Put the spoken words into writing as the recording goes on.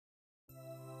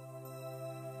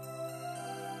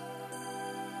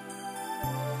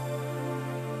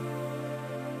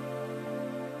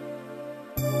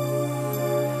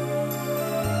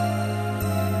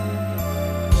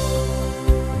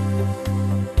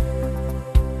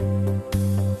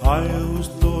I always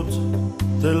thought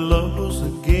that love was a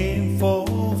game for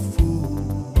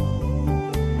fools.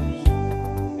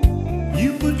 You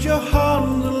put your heart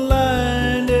on the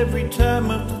line every time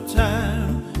after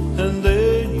time, and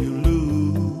then you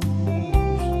lose.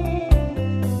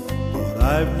 But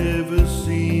I've never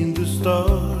seen the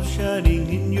stars shining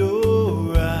in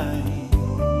your eyes.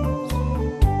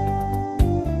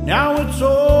 Now it's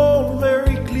all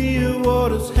very clear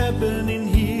what is happening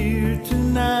here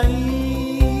tonight.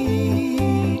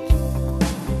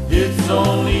 It's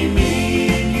only me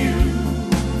and you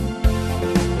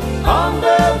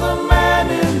under the man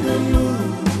in the moon,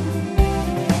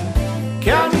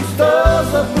 counting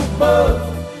stars up above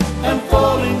and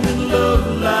falling in love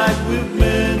like we're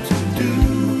meant to do.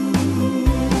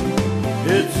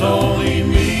 It's only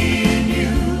me and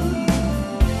you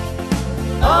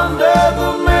under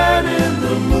the man in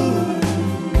the moon.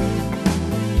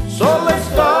 So let's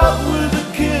start with a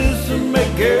kiss and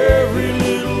make every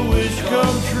little wish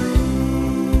come true.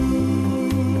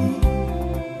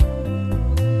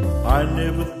 I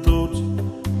never thought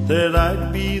that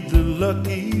I'd be the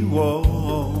lucky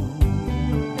one.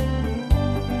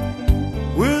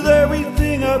 With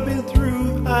everything I've been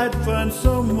through, I'd find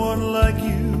someone like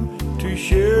you to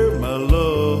share my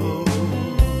love.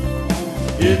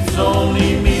 It's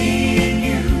only me and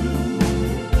you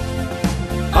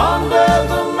under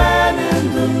the man in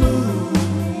the moon,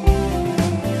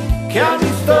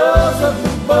 counting stars up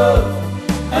above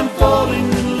and falling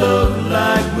in love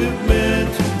like we're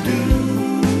meant to do.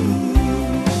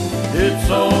 It's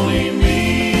only me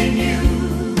and you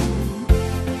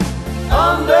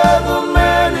under the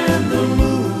man in the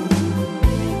moon.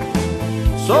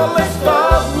 So let's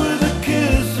start with a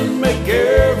kiss and make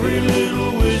every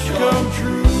little wish come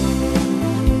true.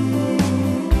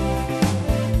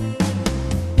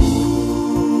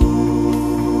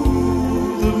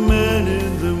 The man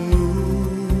in the moon,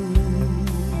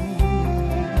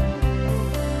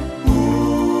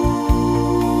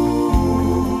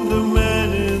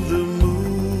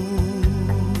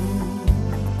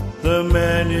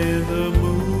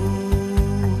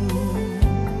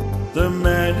 the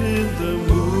man in the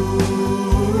moon.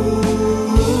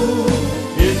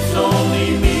 It's only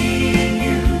me and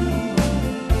you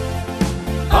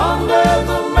under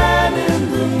the man in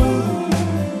the moon,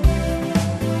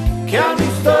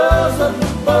 counting stars up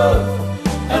above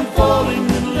and falling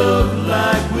in love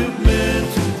like we're meant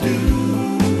to do.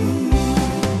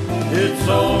 It's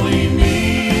only me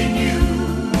and you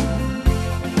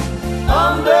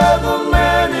under the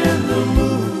man in the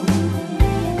moon.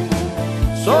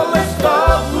 So let's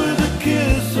start with a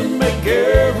kiss and make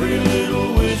every little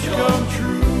wish come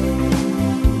true.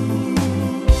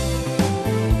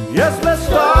 Yes, let's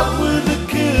start